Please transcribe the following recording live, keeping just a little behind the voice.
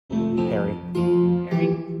Harry.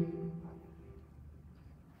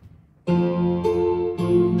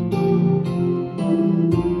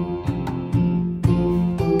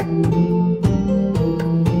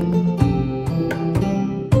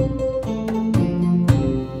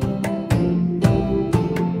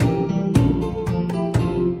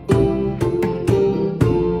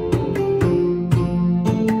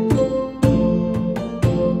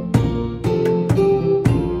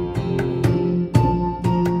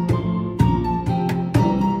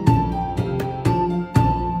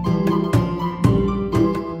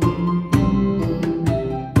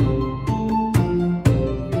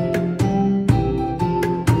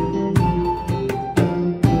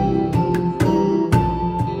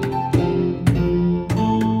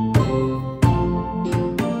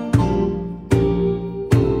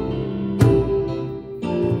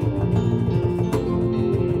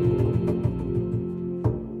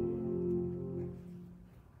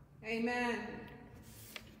 Amen.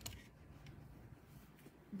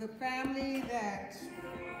 The family that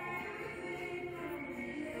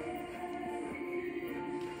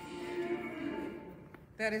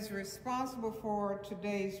is responsible for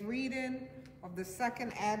today's reading of the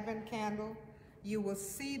second Advent candle, you will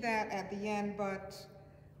see that at the end, but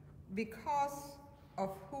because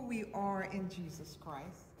of who we are in Jesus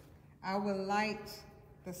Christ, I will light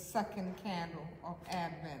the second candle of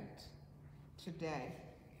Advent today.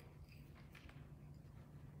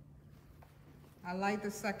 I light the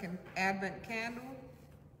second Advent candle.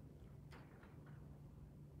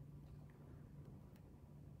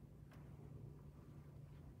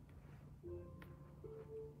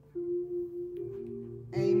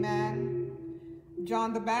 Amen.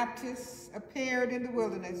 John the Baptist appeared in the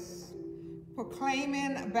wilderness,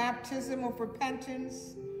 proclaiming a baptism of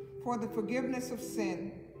repentance for the forgiveness of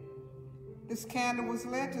sin. This candle was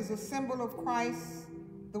lit as a symbol of Christ,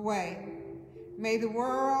 the way. May the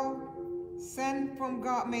word sent from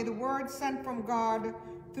God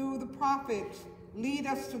through the prophet lead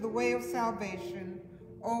us to the way of salvation.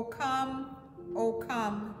 O come,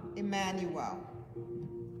 Emmanuel.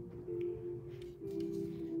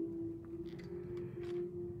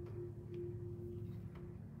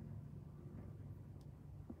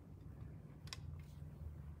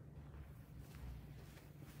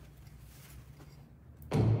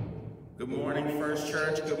 Good morning, First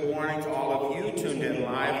Church. Good morning to all of you tuned in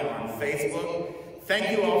live on Facebook.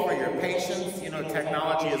 Thank you all for your patience. You know,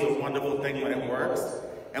 technology is a wonderful thing when it works.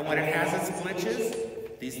 And when it has its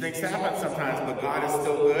glitches, these things happen sometimes, but God is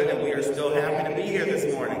still good and we are still happy to be here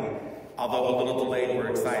this morning. Although a little delayed, we're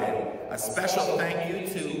excited. A special thank you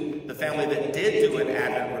to the family that did do an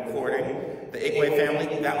Advent recording, the Igwe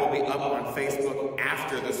family. That will be up on Facebook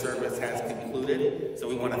after the service has concluded. So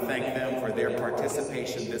we want to thank them for their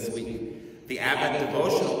participation this week. The Advent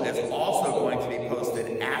devotional is also going to be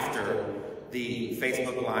posted after the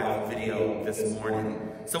Facebook Live video this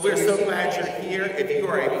morning. So we're so glad you're here. If you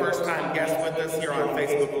are a first-time guest with us here on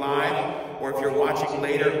Facebook Live, or if you're watching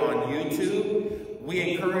later on YouTube, we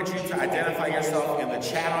encourage you to identify yourself in the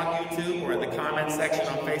chat on YouTube or in the comment section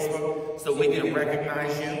on Facebook so we can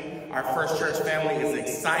recognize you. Our First Church family is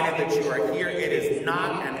excited that you are here. It is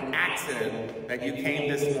not an accident that you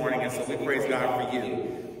came this morning, and so we praise God for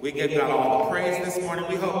you. We give God all the praise this morning.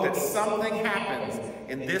 We hope that something happens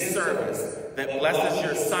in this service that blesses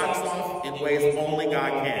your socks off in ways only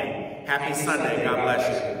God can. Happy Sunday. God bless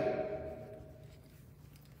you.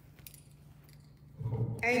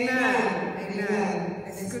 Amen. Amen.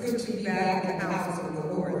 It's good to be back in the house of the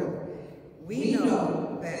Lord. We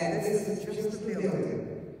know that this is just a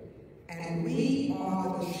building, and we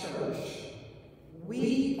are the church.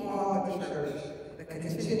 We are the church that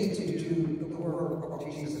continue to do the work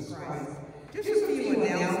of Jesus Christ. Just a few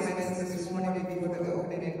announcements this morning before the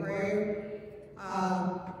opening prayer.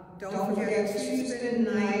 Don't forget Tuesday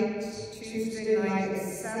night at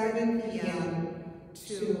 7 p.m.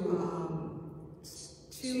 to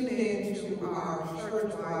tune in to our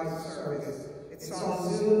church-wide service. It's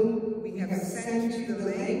on Zoom. We have sent you the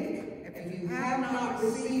link. If you have not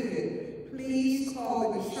received it, please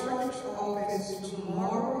call the church office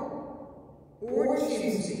tomorrow or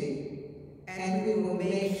Tuesday, and we will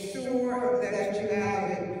make sure that you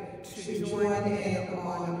have it to join in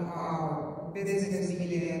on our business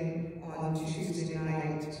meeting on Tuesday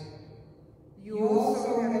night. You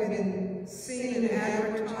also have been seeing an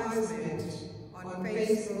advertisement on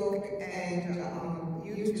Facebook and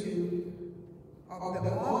YouTube of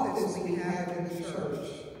the office we have in the church.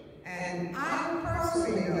 And I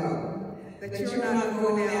personally know that you're not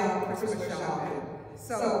going out Christmas shopping.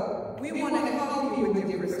 So we want to help you with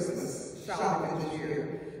your Christmas shopping this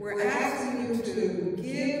year. We're asking you to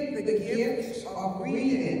give the gift of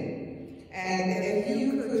reading. And if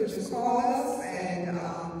you could just call us and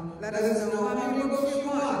let us know how many books you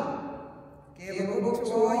want. Give a book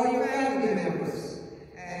to all your family members,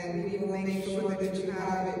 and we will make sure that you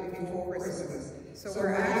have it before Christmas. So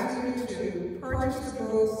we're asking you to purchase the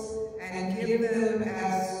books and give them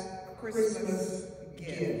as a Christmas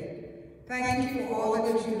gift. Thank you for all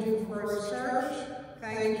that you do for First Church.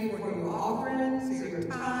 Thank you for your offerings, your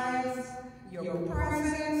tithes, your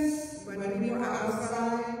presents when we were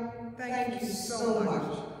outside. Thank you so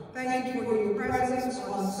much. Thank you for your presence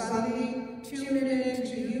on Sunday. Tune in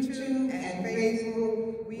to YouTube and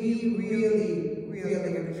Facebook. We really,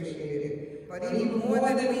 really appreciate it. But even more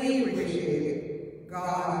than we appreciate it,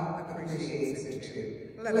 God appreciates it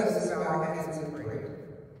too. Let us bow our heads in prayer.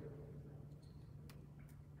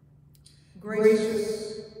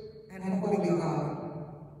 Gracious and holy God,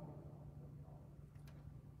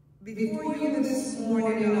 before you this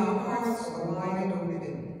morning, our hearts are wide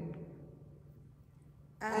open.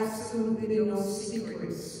 Absolutely no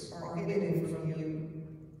secrets are hidden from you.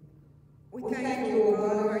 We thank you, O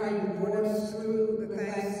God, how you brought us through the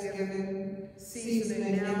Thanksgiving season,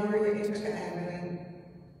 and now we're into Advent.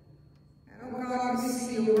 And oh God, we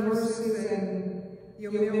see your mercies and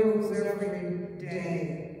your miracles every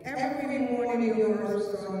day. Every morning your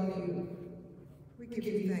mercies are new. We give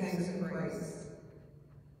you thanks and praise.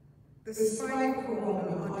 Despite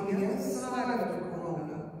Corona, on the other side of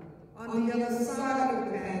Corona, on the other side of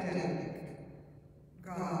the pandemic,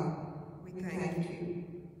 God, we thank you.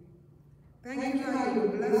 Thank you how you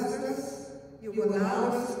blessed us. You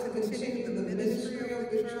allowed us to continue the ministry of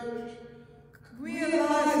the church.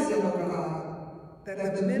 Realizing, oh God,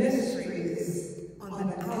 that the ministry is on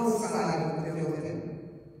the outside of the building.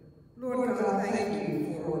 Lord God, thank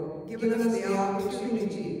you for giving us the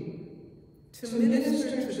opportunity to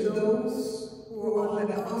minister to those who are on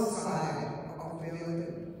the outside of the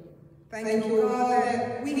building. Thank you, God,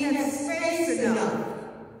 that we have space enough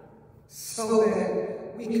so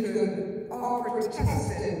that we could offer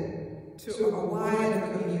testing to a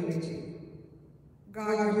wider community.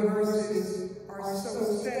 God, your mercies are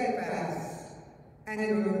so steadfast, and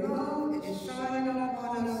your love is shining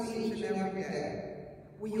upon us each and every day.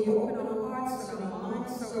 Will you open our hearts and our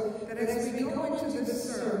minds so that as we go into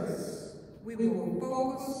this service, we will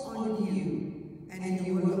focus on you and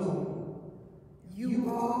you alone. You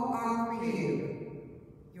are our creator.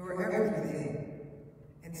 You're everything.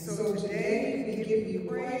 And so today we give you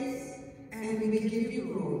praise and we give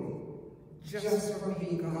you glory just for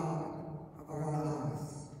being God of our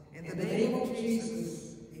lives. In the name of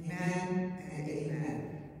Jesus, amen and amen.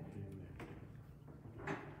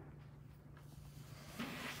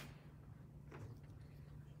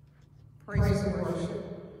 Praise and worship.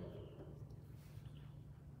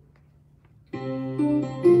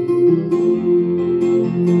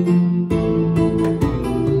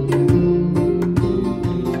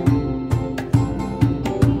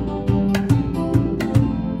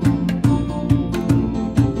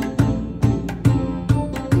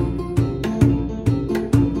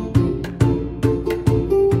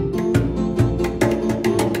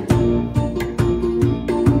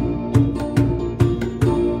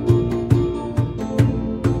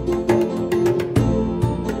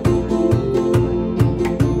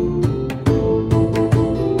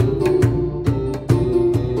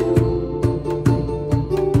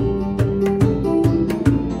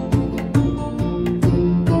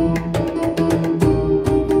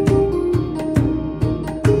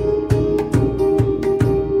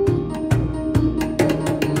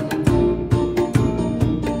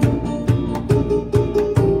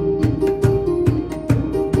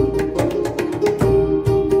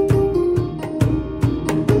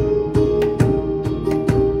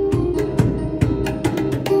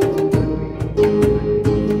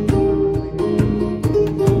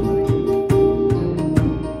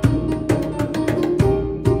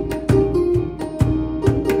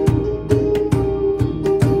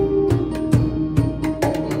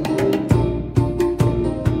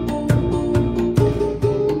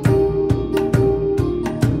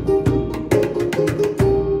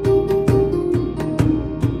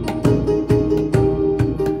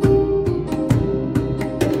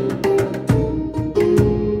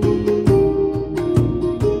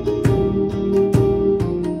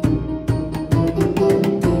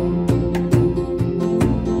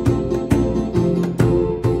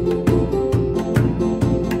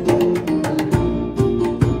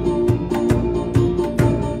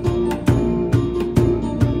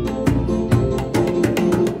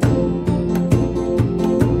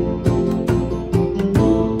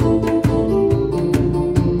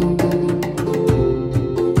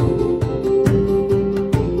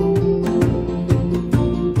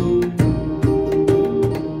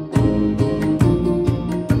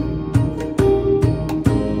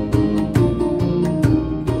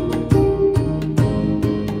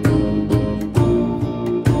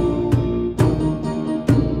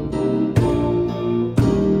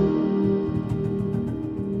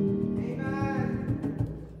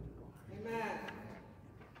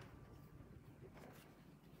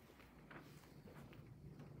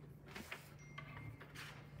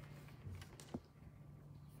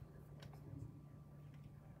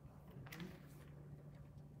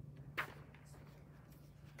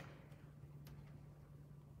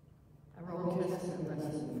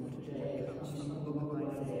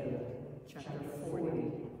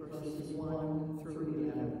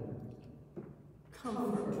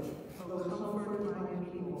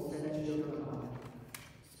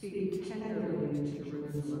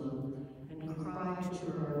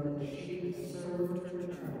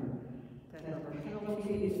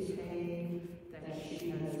 penalty is paid that she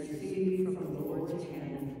has received from the Lord's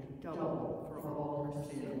hand, double for all her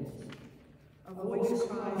sins. A voice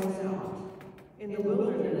cries out, in the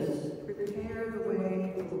wilderness, prepare the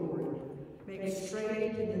way of the Lord. Make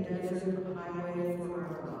straight in the desert a highway for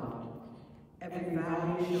our God. Every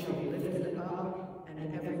valley shall be lifted up,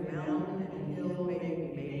 and every mountain and hill may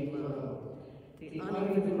be made low. The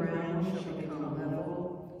uneven ground shall become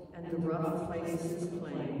level, and the rough places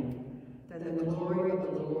plain. Then the glory of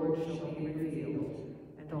the Lord shall be revealed,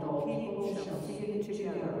 and all people shall see it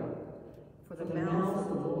together. For the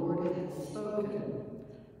mouth of the Lord has spoken.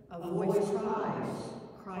 A voice cries,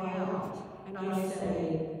 cry out, and I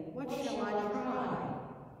say, what shall I cry?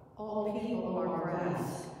 All people are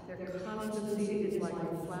grass. Their constancy is like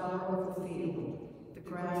the flower of the field. The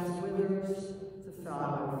grass withers, the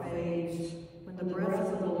flower fades, when the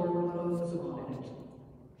breath of the Lord blows upon it.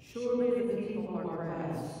 Surely the people are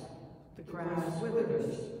grass. The grass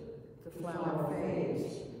withers, the flower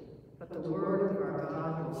fades, but the word of our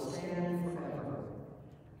God will stand forever.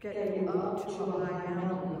 Get you up to a high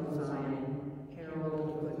mountain, O Zion, herald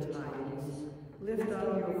of good tidings. Lift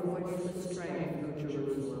up your voice with strength, O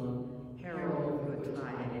Jerusalem, herald of good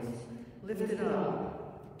tidings. Lift it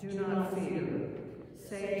up, do not fear.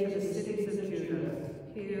 Say to the cities of Judah,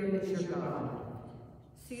 here is your God.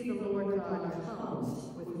 See, the Lord God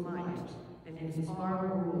comes with might, and his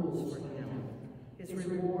arm rules for him. His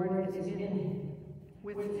reward is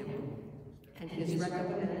with him, and his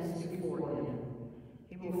recompense before him.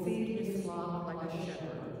 He will feed his flock like a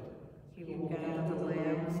shepherd. He will gather the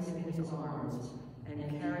lambs in his arms,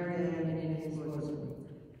 and carry them in his bosom,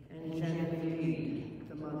 and gently lead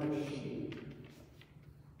the mother's sheep.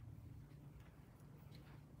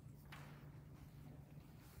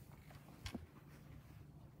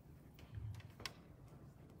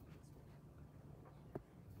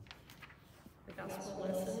 The Gospel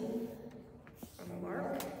lesson from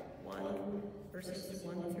Mark 1, verses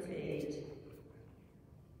 1 through 8.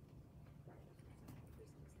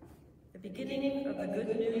 The beginning of the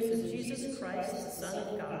good news of Jesus Christ, the Son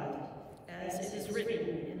of God, as it is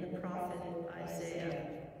written in the prophet Isaiah.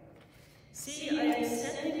 See, I am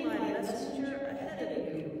sending my messenger ahead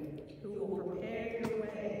of you, who will prepare your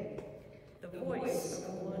way, the voice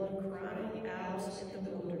of the one crying out in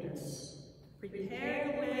the wilderness.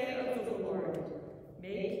 Prepare the way of the Lord,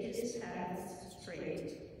 make his paths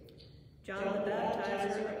straight. John the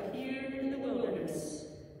Baptizer appeared in the wilderness,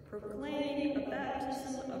 proclaiming a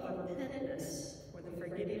baptism of repentance for the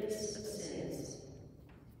forgiveness of sins.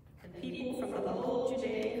 And people from the whole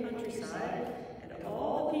Judean countryside and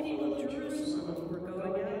all the people of Jerusalem were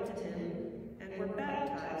going out to him and were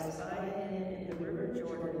baptized by him in the river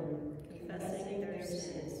Jordan, confessing their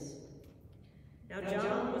sins. Now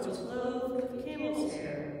John was clothed with camel's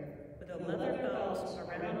hair, with a leather belt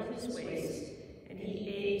around his waist, and he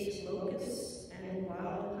ate locusts and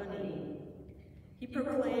wild honey. He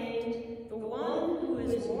proclaimed, the one who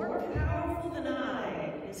is more powerful than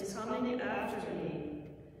I is coming after me.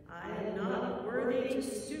 I am not worthy to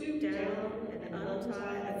stoop down and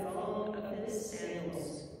untie the thong of his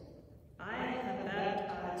sandals. I have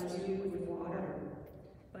baptized you with water,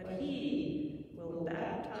 but he will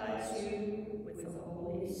baptize you with the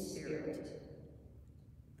Holy Spirit.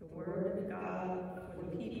 The word of God for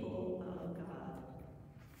the people of God.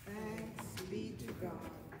 Thanks be to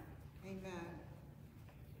God. Amen.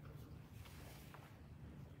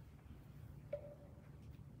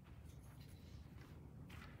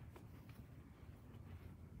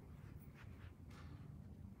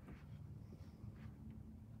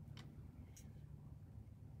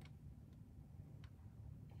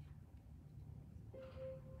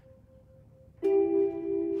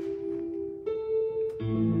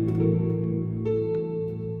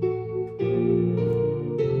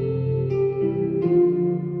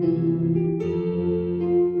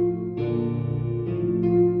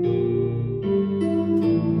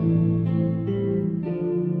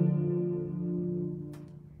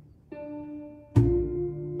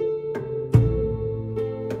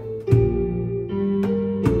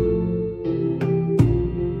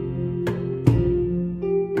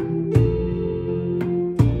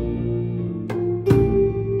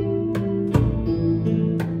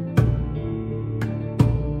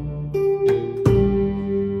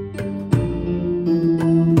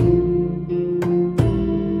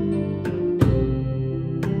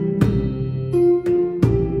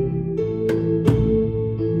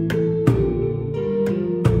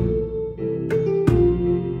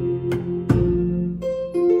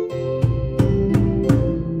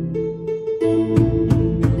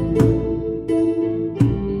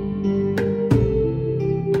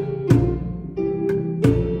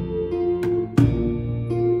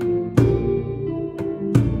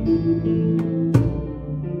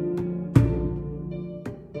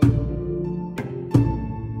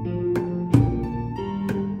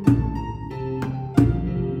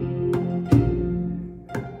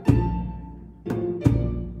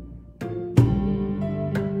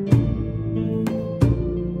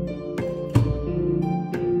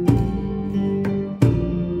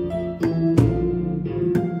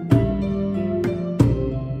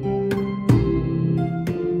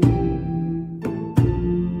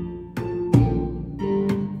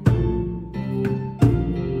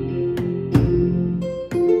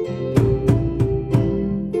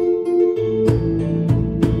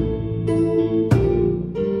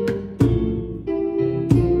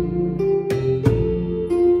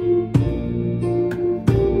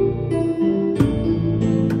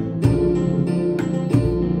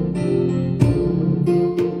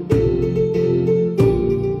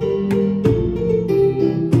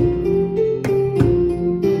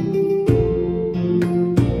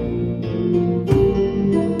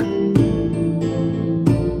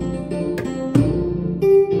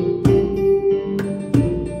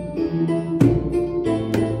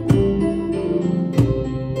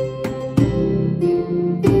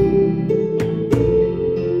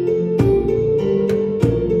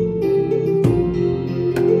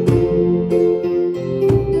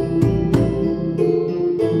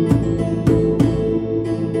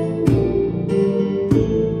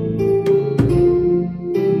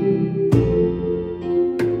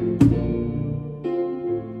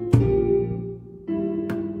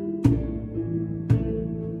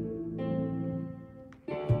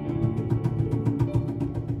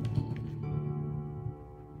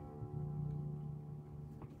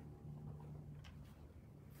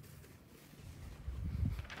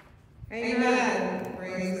 Amen.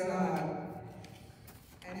 Praise God.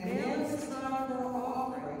 And now it's time for our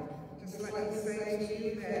offering. Just let me say to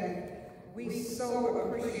you that we so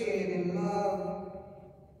appreciate and love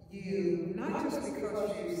you, not just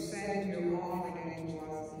because you send your offering into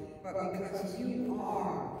us, but because you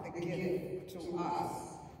are the gift to us,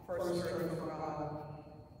 First Church of God.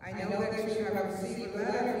 I know that you have received a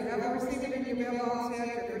letter. If you haven't received it in your mailbox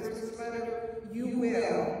yet, your Christmas letter, you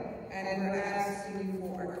will. And we're asking you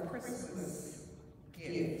for a Christmas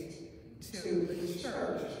gift to the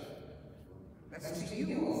church. That's to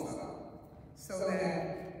you also. So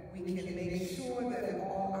that we can make sure that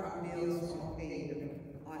all our bills are paid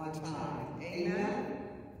on time. Amen?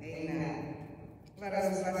 Amen. Let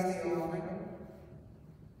us bless the offering.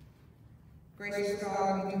 Gracious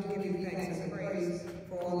God, we do give you thanks and praise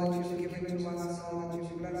for all that you've given to us and all that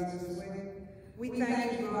you've blessed us with. We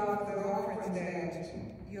thank you, God, for the offerings that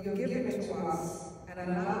you have given to us and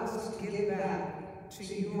allow us to give back to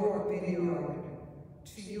your vineyard,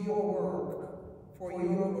 to your work, for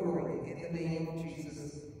your glory, in the name of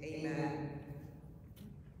Jesus. Amen.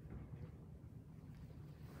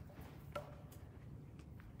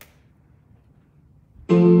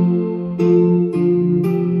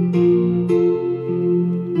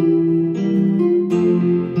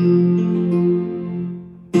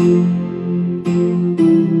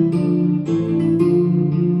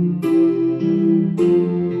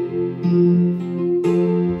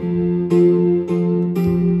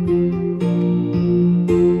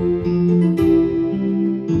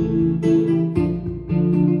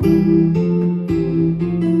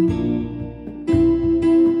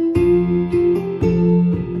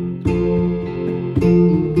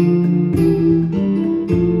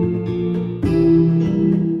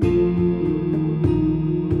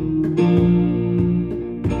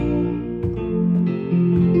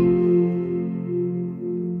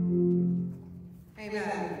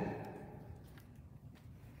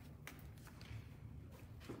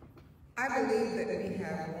 I believe that we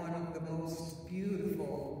have one of the most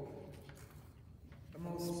beautiful, the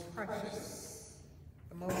most precious,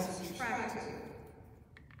 the most attractive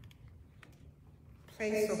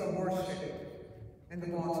place of worship in the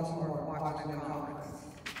Baltimore Washington Conference.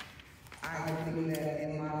 I believe that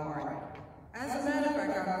in my heart. As a matter of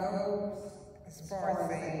fact, I go as far as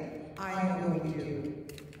saying, I know you do.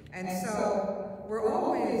 And so we're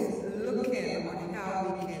always looking on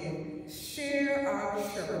how we can share our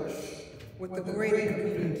church with the greater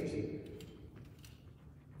community.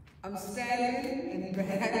 I'm standing in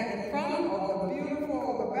front of the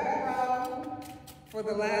beautiful background for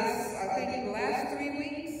the last, I think the last 3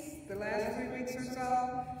 weeks or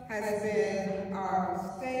so, has been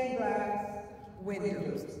our stained glass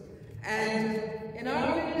windows. And in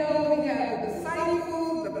our window, we have the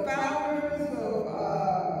disciples, the founders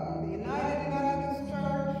of the United Methodist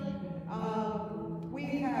Church. We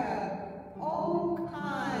have all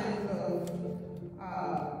kinds of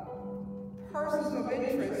persons of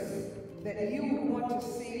interest that you would want to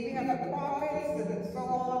see. We have the prophets and so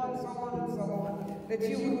on and so on and so on that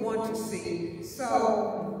you would want to see. So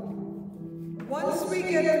once we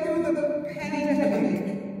get through the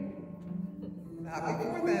pandemic, now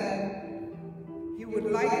before that, if you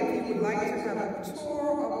would like to have a tour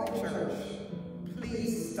of the church,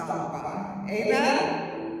 please stop by.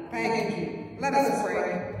 Amen? Thank you. Let us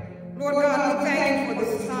pray. Lord God, we thank you for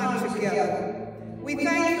this time together. We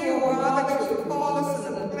thank you, oh God, that you have called us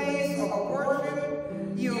in a place of worship.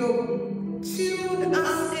 You tuned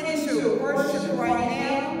us into worship right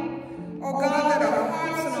now. Oh God, that our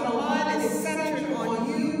hearts and our mind is centered on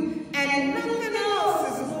you, and nothing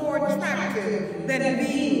else is more attractive than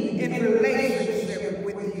being in relationship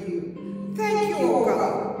with you. Thank you, oh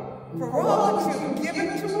God, for all that you've given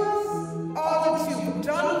to us, all that you've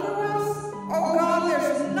done for us. Oh God,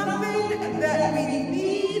 there's nothing that we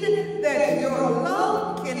need that your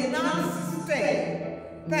love cannot sustain.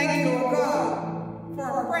 Thank you, oh God, for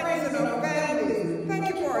our friends and our families. Thank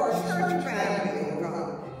you for our church family, oh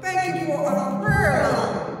God. Thank you for our prayer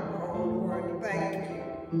line. Oh Lord, thank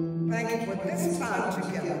you. Thank you for this time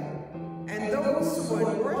together. And those who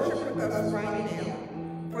are in worship with us right now,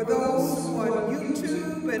 for those who are on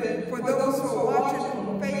YouTube, and for those who are watching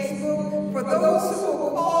from Facebook, for those who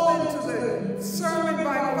will call into the sermon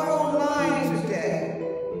by phone line today,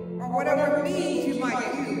 or whatever means you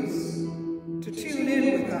might use to tune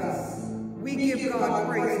in with us, we give God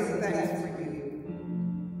praise and thanks for you.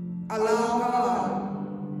 Allow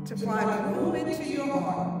God to find room into your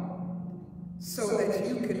heart so that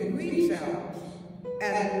you can reach out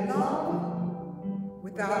and love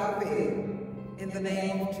without fear. In the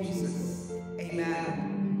name of Jesus,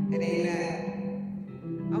 amen and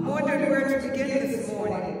amen. I'm wondering where to begin this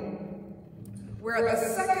morning. We're at the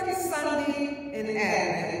second Sunday in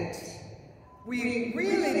Advent. We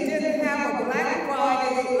really didn't have a Black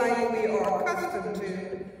Friday like we are accustomed to.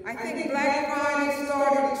 I think Black Friday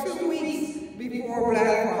started 2 weeks before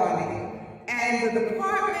Black Friday. And the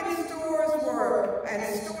department stores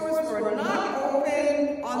were not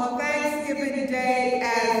open on Thanksgiving Day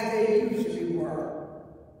as they usually were.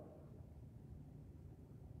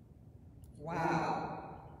 Wow.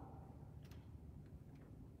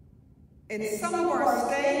 In some of our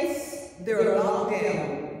states, they're locked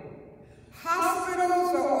down.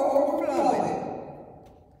 Hospitals are overflowing.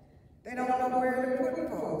 They don't know where to put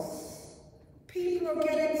folks. People are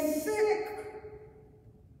getting sick.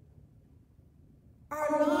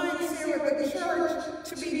 Our lines here at the church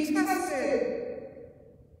to be tested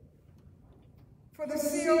for the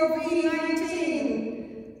COVID-19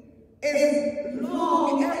 is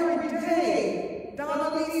long every day.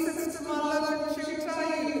 Donna Lee sits to my left and she'll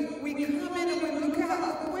tell you, we come in and we look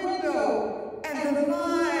out the window and the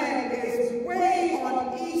line is way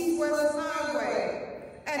on East-West Highway.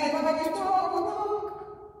 And by 12 o'clock,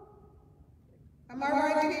 am I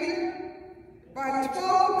right, Peter? By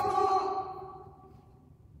 12 o'clock,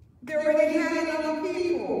 they already had enough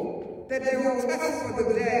people that they were tested for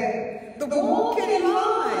the day. The walk-in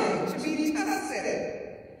line to be tested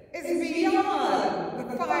is beyond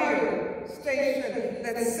the fire station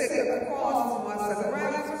that sits across from us and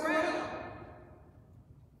wraps around.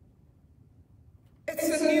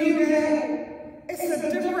 It's a new day. It's a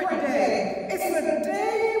different day. It's a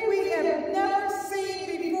day we have never seen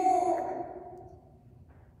before.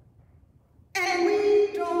 And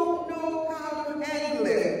we don't know how to handle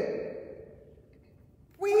it.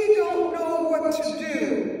 We don't know what to do.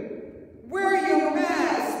 Wear your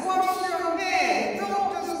mask, wash your hands.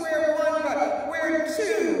 Don't just wear one, but wear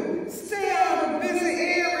two. Stay out of busy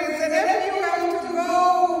areas, and if you have to go,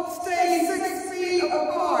 stay 6 feet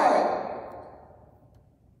apart.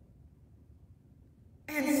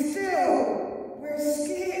 And still, we're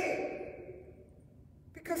scared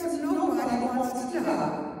because nobody wants to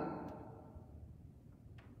die.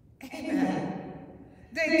 Amen.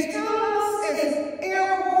 They tell us it's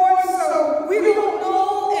airborne, so we don't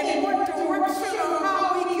know in what direction or how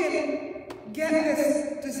we can get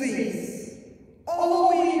this disease. All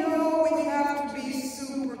we know, we have to be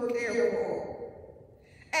super careful.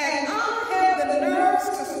 And I have the nerves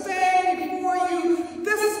to stand before you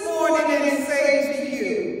this morning and say to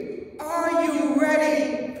you, are you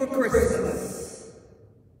ready for Christmas?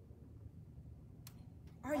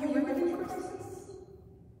 Are you ready for Christmas?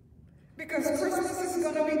 Because Christmas is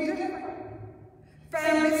going to be different.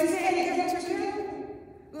 Families can't get together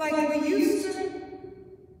like we used to.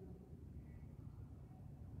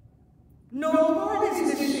 No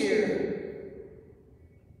parties this year.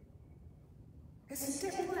 It's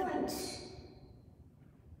different.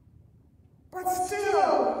 But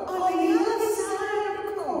still, on the other side of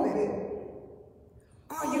COVID,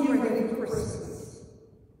 are you ready for Christmas?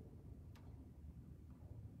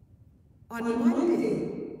 On Monday,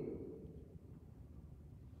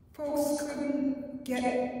 folks couldn't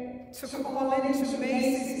get to call into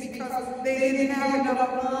Macy's because they didn't have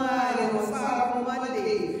enough line on Cyber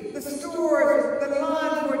Monday. The stores, the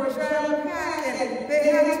lines were jam-packed and they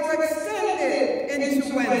had to extend it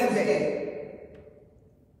into Wednesday.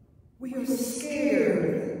 We are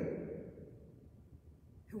scared.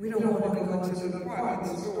 We don't want to go into the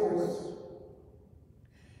department stores.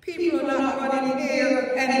 People are not running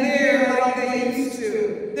here and there like they used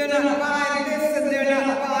to. They're not buying this and they're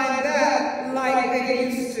not buying that like they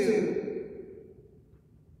used to.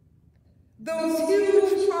 Those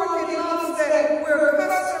huge parking lots that we're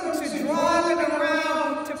accustomed to driving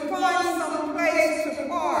around to find some place to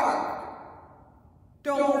park.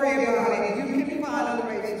 Don't worry about it. You can find a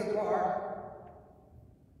place to park.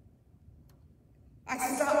 I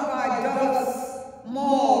stopped by Dulles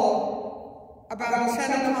Mall about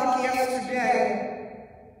 10 o'clock yesterday,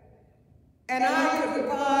 and I could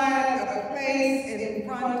find a place in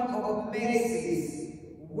front of Macy's,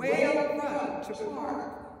 way up front to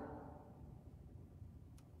park.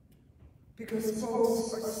 Because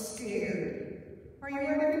folks are scared. Are you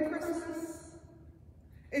ready for Christmas?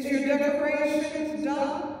 Is your decorations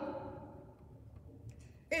done?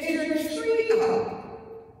 Is your tree up?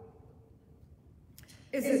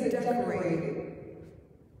 Is it decorated?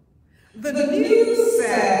 The news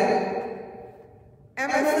said,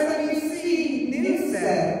 MSNBC News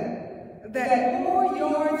said, that more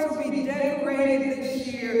yards will be decorated this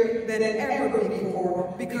year than ever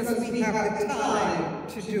before because we have the time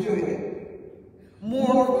to do it.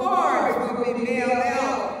 More cards will be mailed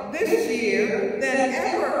out this year than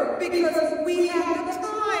ever because we have the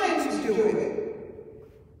time to do it.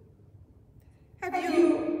 Have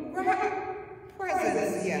you wrapped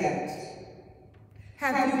presents yet?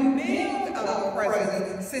 Have you mailed a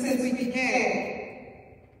present since we can't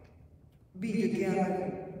be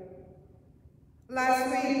together? Last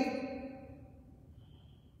week,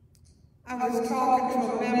 I was talking to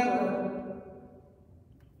a member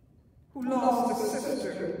who lost a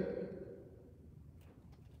sister.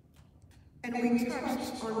 And we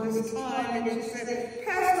touched on this time, and she said,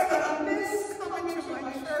 Pastor, I miss coming to my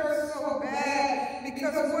church so bad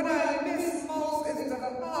because what I miss most is the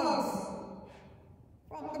hugs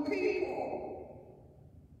from the people.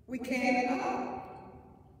 We can't hug.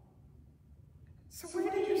 So where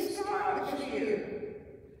do you start this year?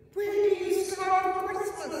 Where do you start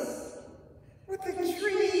Christmas? With the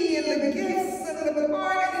tree and the gifts and the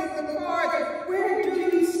parties and the cards, where do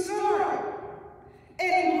you start?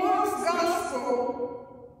 In Mark's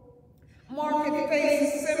gospel, Mark had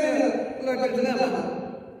faced a similar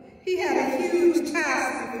dilemma. He had a huge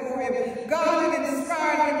task before him. God had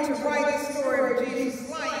inspired him to write the story of Jesus'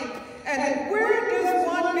 life. And where does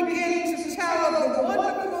one begin to tell of the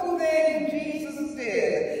wonderful things Jesus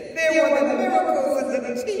did? There were the miracles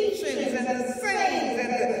and the teachings and the sayings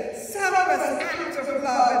and the selfless acts of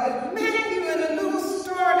love. Matthew and Luke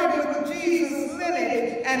started with Jesus'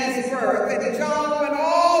 lineage and his birth, and John went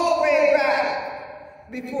all the way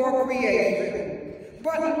back before creation.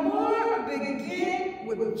 But Mark began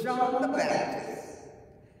with John the Baptist.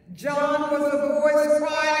 John was a voice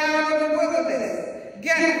crying out in the wilderness,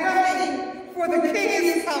 "Get ready, for the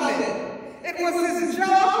King is coming." It was his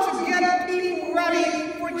job to get people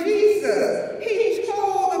ready for Jesus. He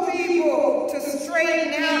told the people to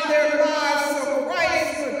straighten out their lives so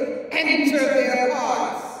Christ would enter their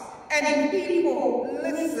hearts. And people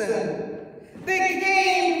listened. They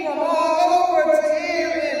came from all over to hear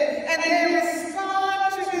him, and they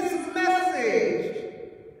respond to his message.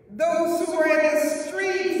 Those who were in the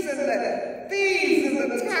streets and the thieves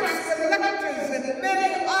and the tax collectors and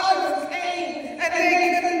many others came, and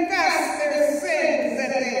they confessed their sins,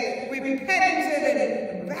 and they repented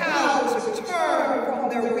and vowed to turn from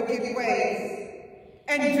their wicked ways.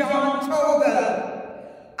 And John told them,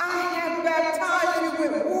 "I have baptized you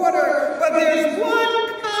with water, but there's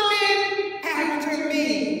one coming after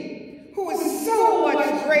me who is so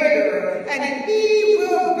much greater, and he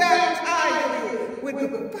will baptize you with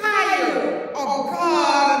the fire of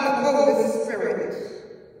God and the Holy Spirit."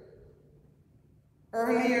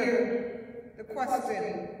 Earlier, the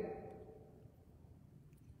question,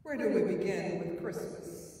 where do we begin with Christmas?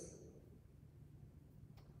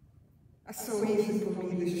 That's so easy for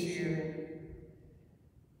me this year.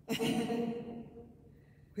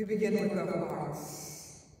 We begin with our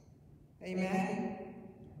hearts. Amen?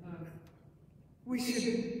 We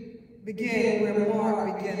should begin where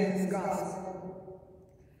Mark began his gospel,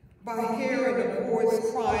 by hearing the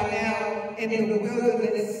voice crying out in the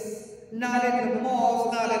wilderness, not in the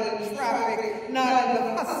malls, not in the traffic, not in the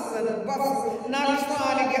hustle and bustle, not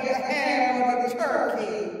trying to get the ham or the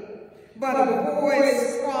turkey, but a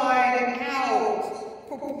voice crying out,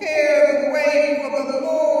 "Prepare the way for the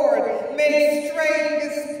Lord, make straight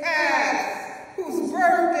his path," whose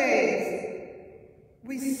birthdays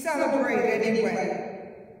we celebrate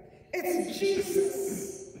anyway. It's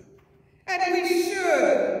Jesus, and we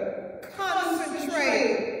should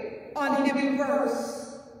concentrate on him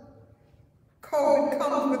first. COVID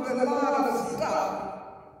comes with a lot of stuff,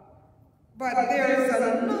 but there's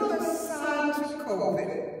another side to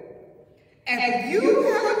COVID. And if you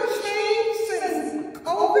haven't changed since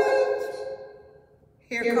COVID,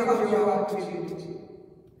 here comes your opportunity.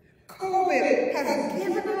 COVID has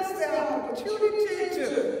given us the opportunity to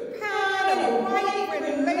have a right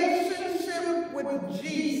relationship with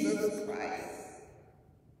Jesus Christ.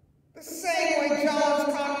 The same way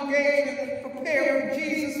John's congregation prepared for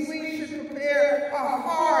Jesus, we should prepare our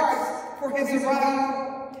hearts for his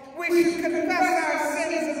arrival. We should confess our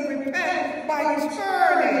sins and repent by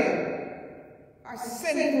turning our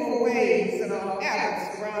sinful ways and our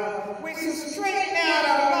habits around. We should straighten out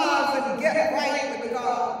our lives and get right with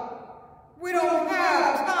God. We don't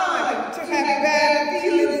have time to have bad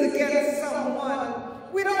feelings against someone.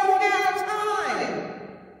 We don't have time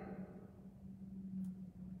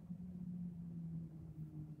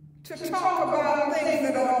to talk about things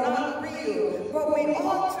that are not real, but we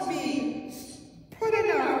ought to be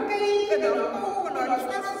putting our faith and our hope and our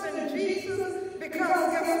trust in Jesus,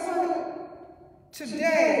 because guess what?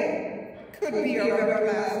 Today could be our very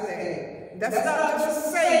last day. That's not just a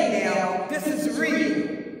saying now, this is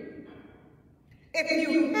real. If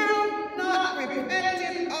you have not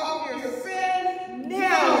repented of your sin,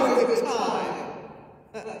 now is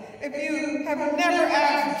If you have never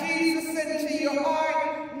asked Jesus into your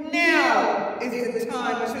heart, now is the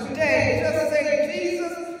time. Today, just say,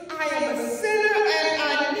 Jesus, I am a sinner and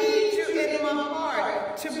I need you in my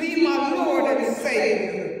heart to be my Lord and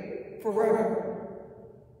Savior forever.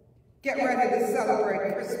 Get ready to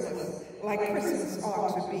celebrate Christmas like Christmas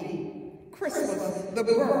ought to be. Christmas, the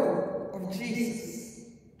birth of Jesus.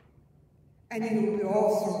 And you will be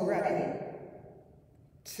also ready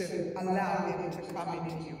to allow him to come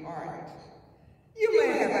into your heart. You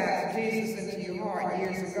may have asked Jesus into your heart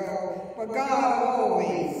years ago, but God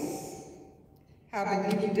always have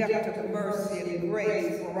a new depth of mercy and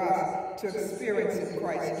grace for us to experience in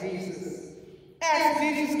Christ Jesus. Ask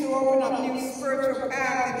Jesus to open up new spiritual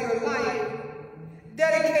paths in your life.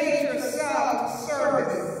 Dedicate yourself to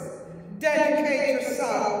service. Dedicate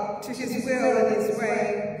yourself to his will and his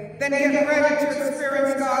way. Then get ready to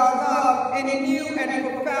experience God's love in new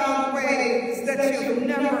and profound ways that you've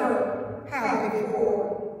never had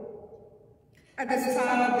before. At this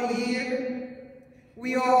time of the year,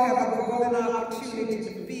 we all have a golden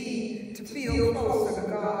opportunity to feel closer to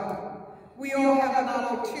God. We all have an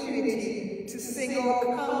opportunity to sing,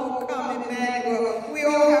 "Oh, come, Emmanuel." We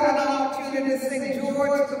all have an opportunity to sing,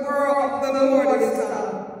 "Joy to the world, the Lord is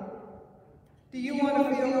come." Do you want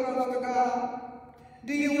to feel close to God?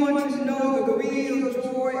 Do you want to know the real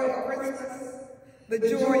joy of Christmas? The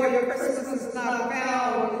joy of Christmas is not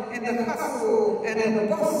found in the hustle and in the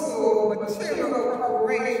bustle of material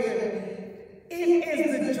preparation. It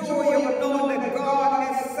is the joy of knowing that God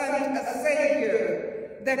has sent a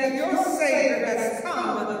Savior, that your Savior has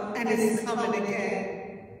come and is coming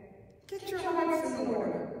again. Get your hearts in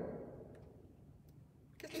order.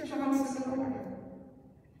 Get your hearts in order.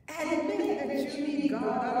 Admit that you need God.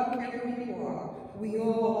 I don't care who you are. We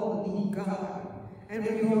all need God. And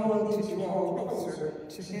we all need to draw closer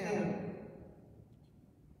to him.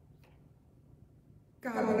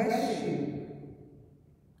 God bless you.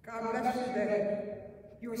 God bless you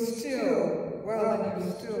that you're still well and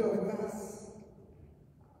you're still with us.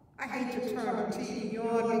 I hate to turn the TV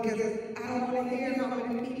on because I don't want to hear how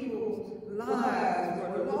many people's lives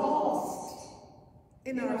were lost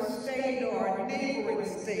in our state or our neighboring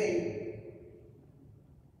state.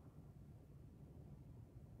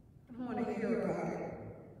 I don't want to hear about it.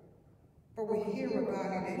 But we hear about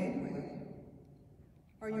it anyway.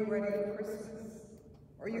 Are you ready for Christmas?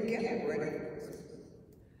 Are you getting ready for Christmas?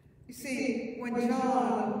 You see, when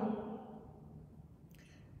John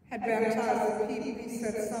had baptized the people, he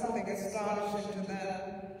said something astonishing to them.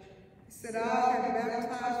 He said, "I have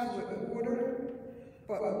baptized you with water,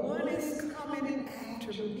 but one is coming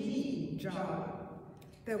after me, John,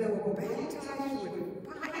 that will baptize you with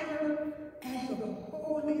fire and the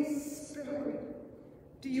Holy Spirit."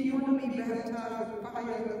 Do you want to be baptized with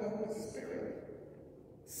fire and the Holy Spirit?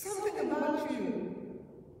 Something about you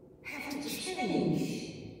has to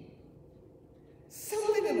change.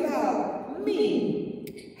 Something about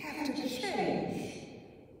me has to change.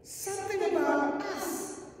 Something about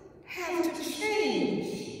us has to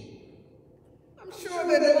change. I'm sure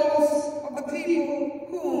that most of the people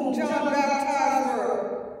whom John baptized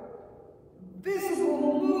were visible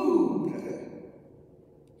moved.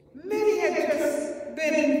 Many had just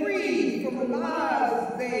been freed from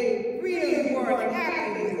lives they really weren't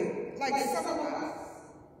happy with, like some of us.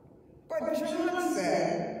 But John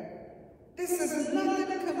said, this is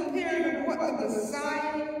nothing compared to what the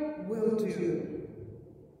Messiah will do.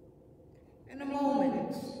 In a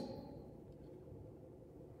moment,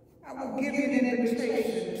 I will give you an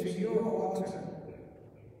invitation to your altar.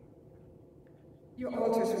 Your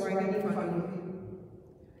altar is right in front of you.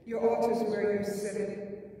 Your altar is where you're sitting.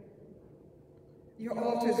 Your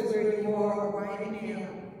altar is where you are right now.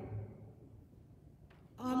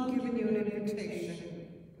 I'm giving you an invitation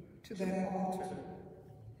to that altar.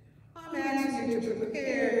 I'm asking you to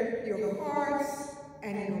prepare your hearts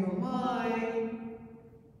and your mind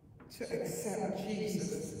to accept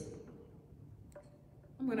Jesus.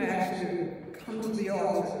 I'm going to ask you to come to the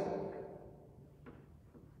altar.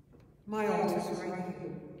 My altar is right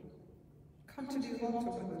here. Come to the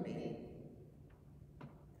altar with me.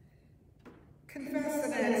 Confess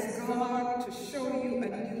and ask God to show you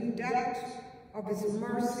a new depth of his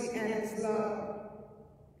mercy and his love.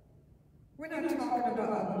 We're not talking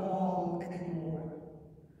about a mall anymore.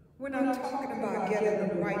 We're not talking about getting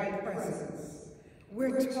the right presents.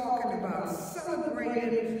 We're talking about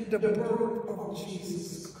celebrating the birth of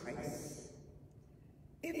Jesus Christ.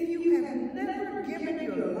 If you have never given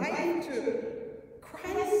your life to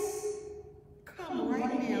Christ, come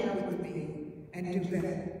right now with me and do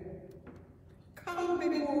that. Come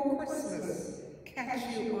before Christmas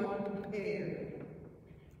catch you unprepared.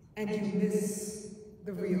 and you miss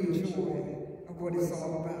the real joy of what it's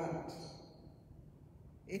all about.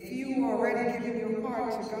 If you already given your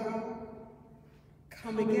heart to God,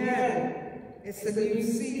 come again. It's a new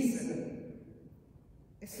season.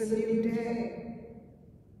 It's a new day.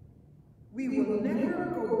 We will never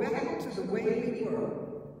go back to the way we were.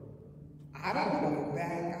 I don't want to go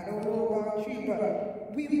back. I don't know about you,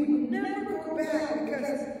 but we would never go back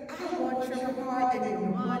because I want your heart and your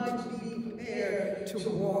mind to be prepared to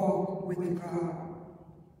walk with God.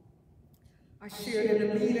 I shared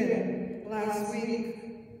in a meeting last week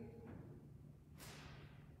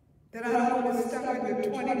that I don't want to step into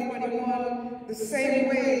 2021 the same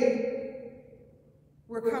way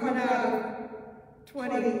we're coming out of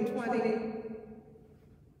 2020.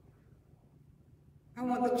 I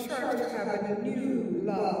want the church to have a new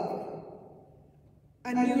love,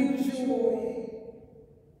 a new joy,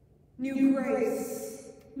 new grace,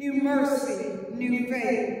 new mercy, new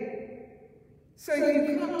faith. So if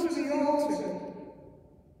you come to the altar,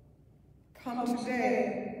 come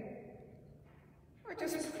today, or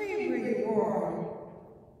just pray where you are.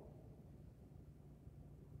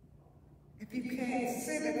 If you can't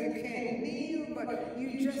sit, if you can't kneel, but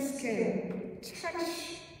you just can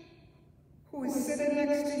touch who is sitting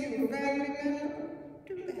next to you, a family member,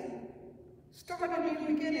 do that. Start a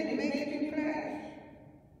new beginning, make a new plan.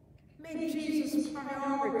 Make Jesus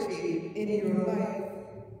priority in your life.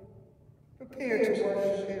 Prepare to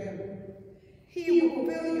worship him. He will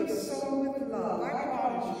fill your soul with love, I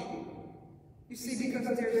promise you. You see,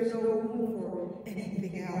 because there's no room for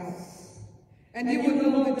anything else. And you will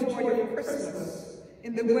know the joy of Christmas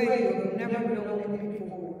in the way you've never known it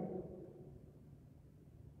before.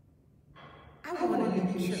 I want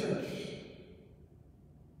a new church.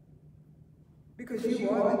 Because you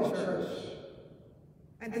are the church.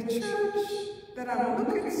 And the church that I'm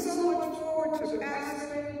looking so much forward to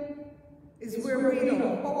pastoring is where we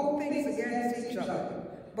don't hold things against each other,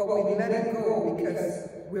 but we let it go because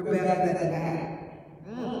we're better than that.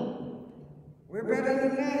 We're better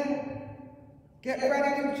than that. Get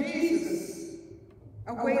ready for Jesus.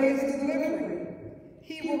 Await his delivery.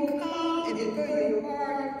 He will come and fill your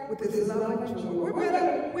heart with his love and joy.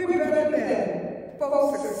 We're better than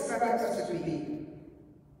folks expect us to be.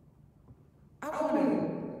 I want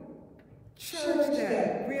a church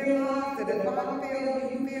that realizes that if I fail,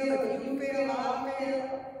 you fail, if you fail, I fail,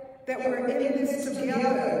 that we're in this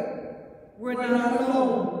together. We're not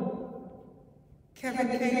alone. Kevin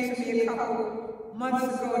came to me a couple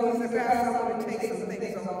months ago and he said, Pastor, I want to take some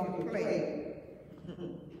things off your plate.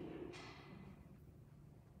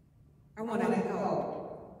 I want to help.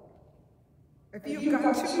 If you've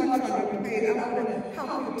got too much on your plate, I want to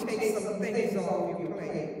help you take some things off your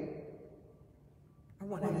plate. I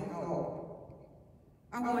want to help.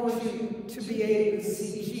 I want you to be able to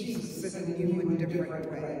see Jesus in you in a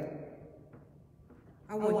different way.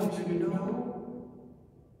 I want you to know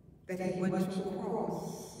that he went to the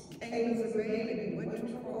cross. He came as a baby and he went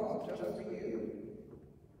to the cross just for you.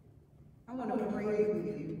 I want to pray with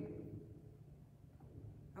you.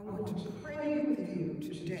 I want to pray with you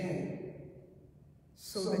today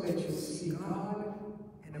so that you will see God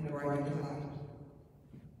in a bright light.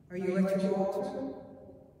 Are you at your altar?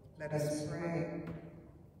 Let us pray.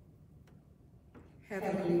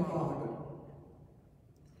 Heavenly Father,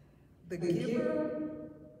 the giver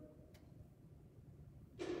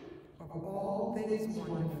of all things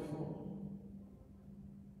wonderful,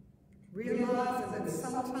 realizing that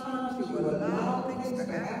sometimes you will allow things to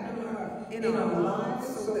happen in our lives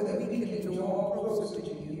so that we can draw closer to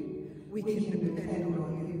you. We can depend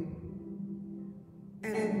on you.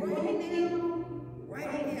 And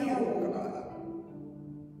right now, oh God,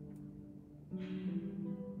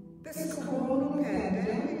 this corona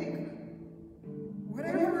pandemic,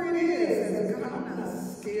 whatever it is, has gotten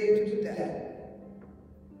us scared to death.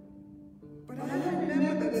 But I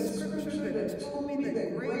remember the scripture that told me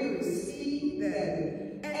that greater is he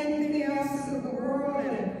than anything else in the world,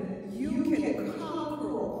 and you can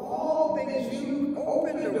conquer all things. You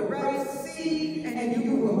open the Red Sea, and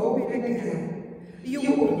you will open it again. You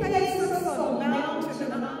will place us on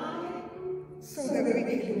mountain high, so that we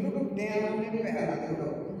can look down in valley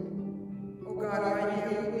low. Oh God,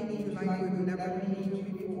 right now we need you like we've never needed you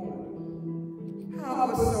before. Help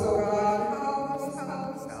us, oh God, help us,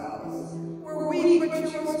 help us, help us. We're weak, but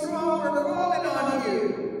you are strong. We're calling on you.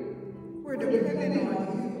 We're depending on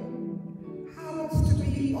you. Help us to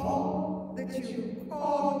be all that you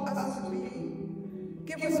called us to be.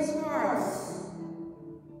 Give us hearts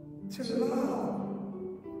to love.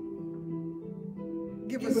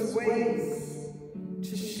 Give us ways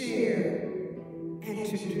to share and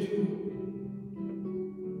to do.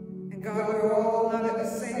 And God, we're all not at the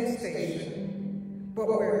same station, but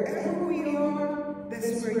wherever we are,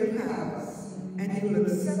 that's where you have us, and you'll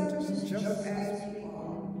accept us just as we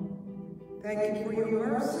are. Thank you for your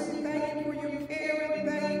mercy, thank you for your care, and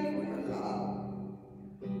thank you for your love.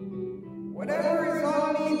 Whatever is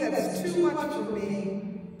on me that's too much for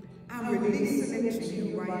me, I'm releasing it to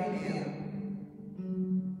you right now.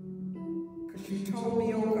 Because you told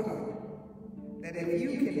me, oh God, that if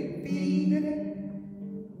you can feed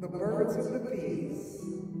the birds of the fields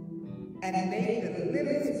and make the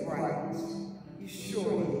lilies bright, you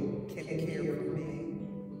surely can care for me.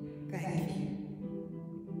 Thank you.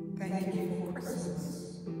 Thank you for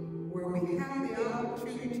Christmas, where we have the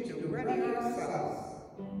opportunity to ready ourselves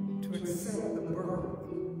to accept the birth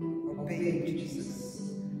of baby Jesus.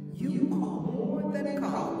 You are more than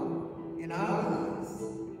conqueror in our lives.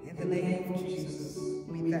 In the name of Jesus,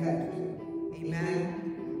 we thank you.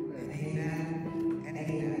 Amen and amen and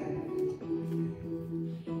amen.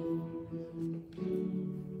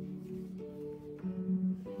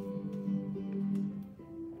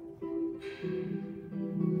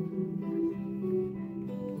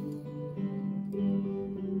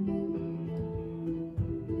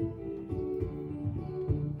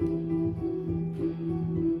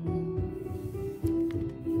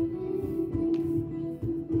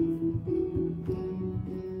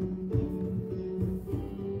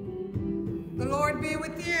 The Lord be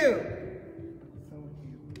with you.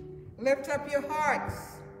 Lift up your hearts.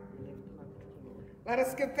 Let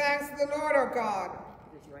us give thanks to the Lord our God.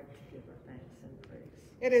 It is right to give our thanks and praise.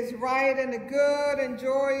 It is right and a good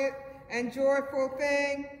and joyful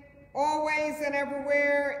thing, always and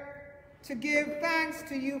everywhere, to give thanks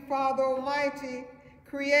to you, Father Almighty,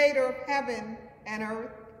 creator of heaven and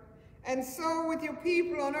earth. And so with your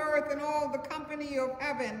people on earth and all the company of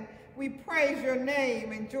heaven, we praise your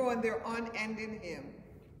name and join their unending hymn.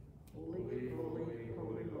 Holy, holy,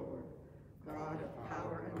 holy Lord, God of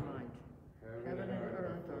power and might, heaven and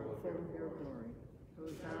earth are full of your glory.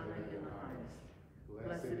 Hosanna in the highest.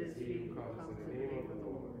 Blessed is he who comes in the name of the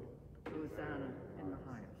Lord. Hosanna in the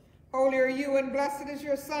highest. Holy are you, and blessed is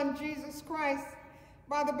your Son, Jesus Christ.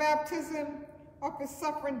 By the baptism of his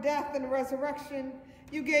suffering, death, and resurrection,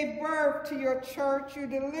 you gave birth to your church. You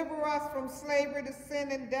deliver us from slavery to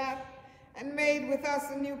sin and death, and made with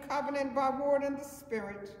us a new covenant by word and the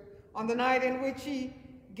Spirit. On the night in which he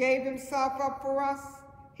gave himself up for us,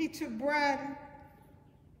 he took bread.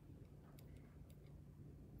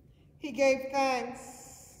 He gave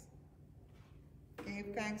thanks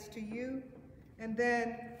to you, and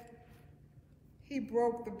then he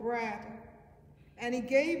broke the bread, and he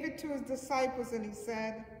gave it to his disciples, and he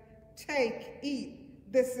said, "Take, eat.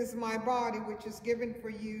 This is my body, which is given for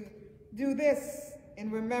you. Do this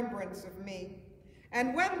in remembrance of me."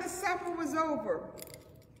 And when the supper was over,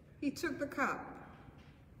 he took the cup,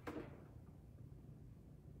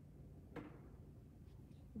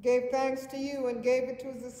 gave thanks to you, and gave it to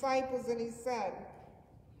his disciples, and he said,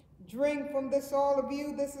 "Drink from this, all of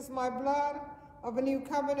you. This is my blood of a new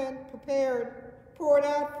covenant, poured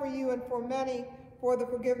out for you and for many for the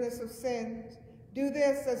forgiveness of sins. Do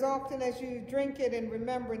this as often as you drink it in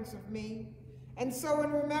remembrance of me." And so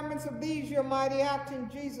in remembrance of these, your mighty act in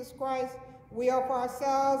Jesus Christ, we offer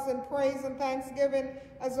ourselves in praise and thanksgiving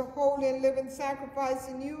as a holy and living sacrifice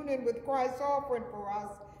in union with Christ's offering for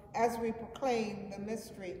us as we proclaim the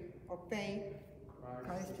mystery of faith.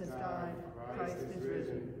 Christ has died, Christ is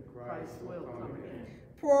risen, Christ will come again.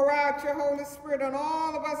 Pour out your Holy Spirit on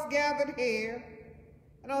all of us gathered here,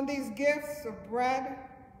 and on these gifts of bread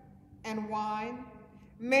and wine.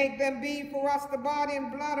 Make them be for us the body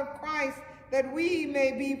and blood of Christ, that we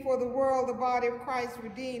may be for the world the body of Christ,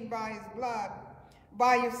 redeemed by his blood.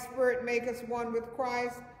 By your Spirit, make us one with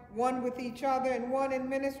Christ, one with each other, and one in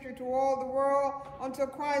ministry to all the world, until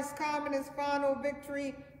Christ come in his final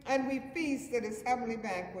victory, and we feast at his heavenly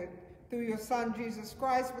banquet. Through your Son, Jesus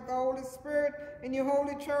Christ, with the Holy Spirit, in your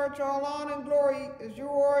holy church, all honor and glory is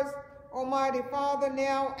yours, Almighty Father,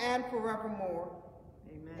 now and forevermore.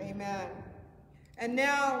 Amen. Amen. And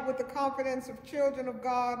now, with the confidence of children of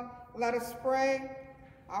God, let us pray.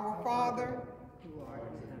 Our Father, who art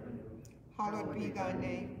in heaven, hallowed be thy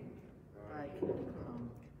name. thy kingdom come,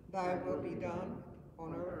 Thy will be done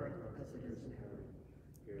on on earth. earth as it is in heaven.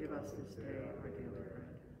 Give us this day our daily bread,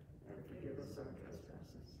 and forgive us our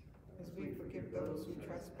trespasses, as we forgive those who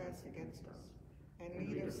trespass against us. And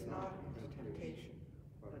lead us not into temptation,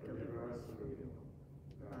 but deliver us from evil.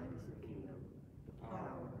 Thine is the kingdom, the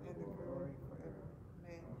power, and the glory forever.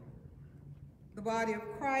 Amen. The body of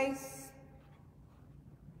Christ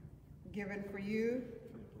given for you.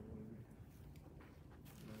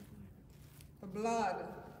 The blood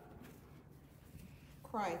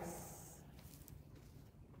Christ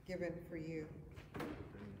given for you.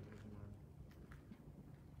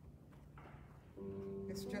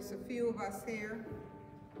 It's just a few of us here,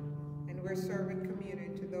 and we're serving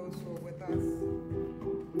communion to those who are with us.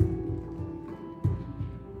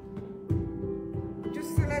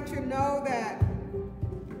 Just to let you know that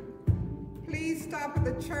please stop at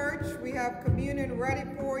the church. We have communion ready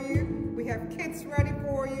for you. We have kits ready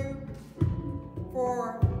for you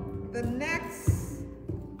for the next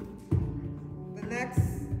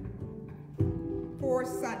 4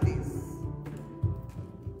 Sundays.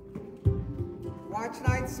 Watch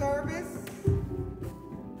night service.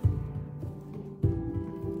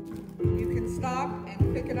 You can stop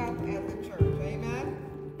and pick it up at the church. Amen.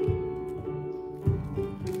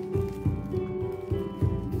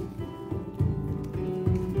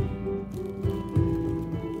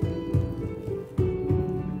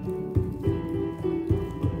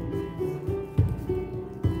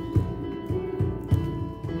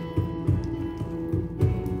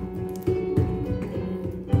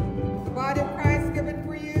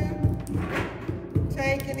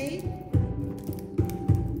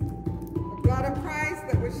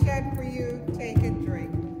 For you, take and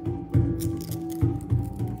drink.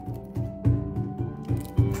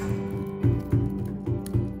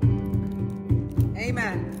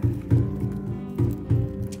 Amen.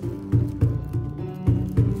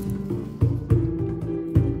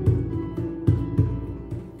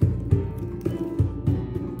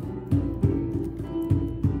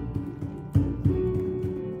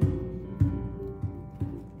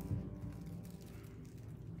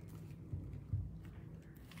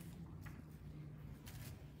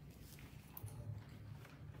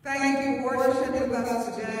 Thank you for worshiping with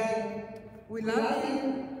us today. We love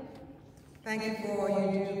you. Thank you for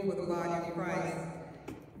all you do for the body of Christ.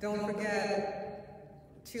 Don't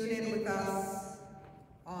forget, tune in with us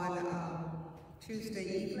on Tuesday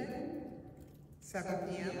evening, 7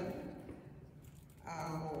 p.m.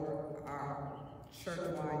 For our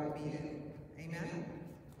church-wide meeting. Amen?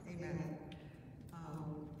 Amen.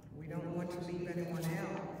 We don't want to leave anyone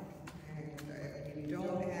out. And if you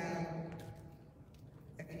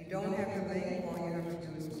don't have the link, all you have to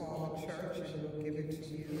do is call the church and we'll give it to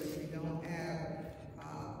you. If you don't have,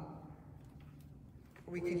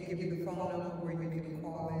 we can give you the phone number where you can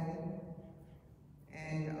call in,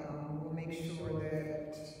 and we'll make sure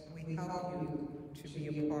that we help you to be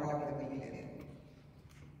a part of the meeting.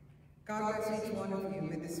 God bless each one of you.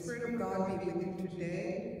 May the Spirit of God be with you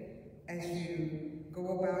today as you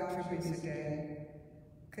go about your busy day.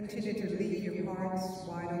 Continue to leave your hearts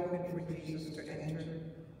wide open for Jesus to enter.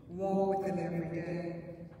 Walk with them every day.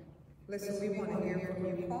 Listen, we want to hear from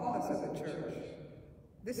you. Call us at the church.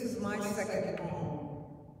 This is my second home.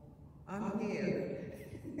 I'm here.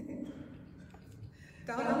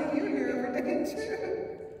 Donna, you're here every day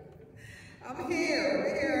too. I'm here.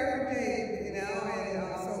 We're here every day, you know,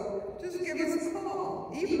 and so just give us a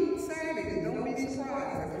call. Even on Saturdays, don't be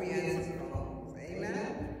surprised if we answer calls.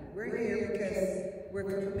 Amen? We're here because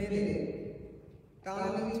we're committed.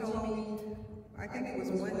 Donna told me, I think it was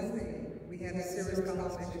Wednesday, we had a serious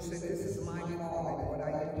conversation. She said, this is my calling. What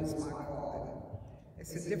I do is my calling.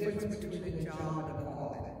 It's the difference between a job and a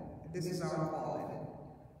calling. This is our calling.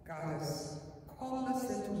 God has called us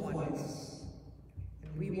into oneness.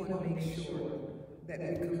 And we want to make sure that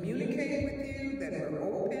we communicate with you, that we're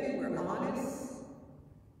open, we're honest,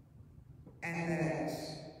 and that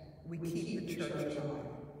we keep the church alive.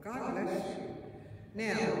 God bless you.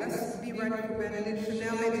 Now, let's be ready for benediction.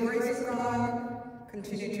 Now, may the grace of God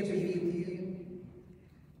continue to be with you.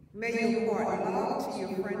 May you impart love to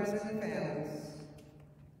your friends and families.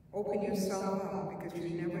 Open yourself up, because you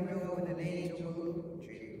never know when an angel will look at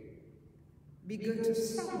you. Be good to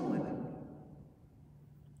someone.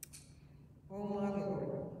 Oh, my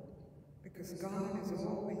Lord, because God is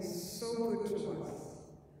always so good to us.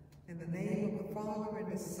 In the name of the Father,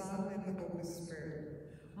 and the Son, and the Holy Spirit.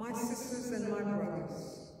 My sisters and my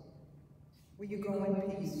brothers, will you go in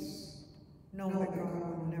peace? Know that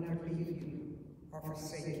God will never leave you or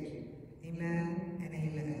forsake you. Amen and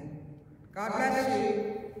amen. God bless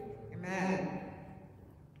you. Amen.